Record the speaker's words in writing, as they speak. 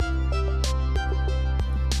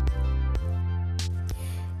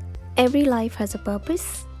Every life has a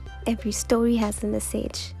purpose, every story has a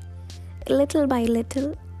message. Little by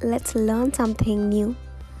little, let's learn something new,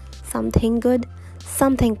 something good,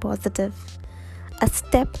 something positive. A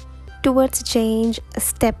step towards change, a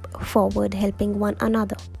step forward, helping one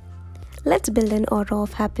another. Let's build an aura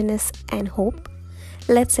of happiness and hope.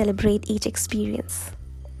 Let's celebrate each experience.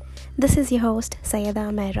 This is your host, Sayeda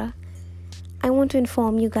Amera. I want to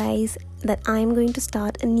inform you guys that I am going to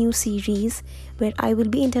start a new series where I will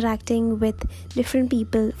be interacting with different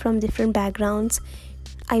people from different backgrounds.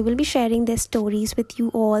 I will be sharing their stories with you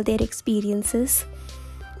all, their experiences.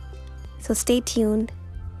 So stay tuned.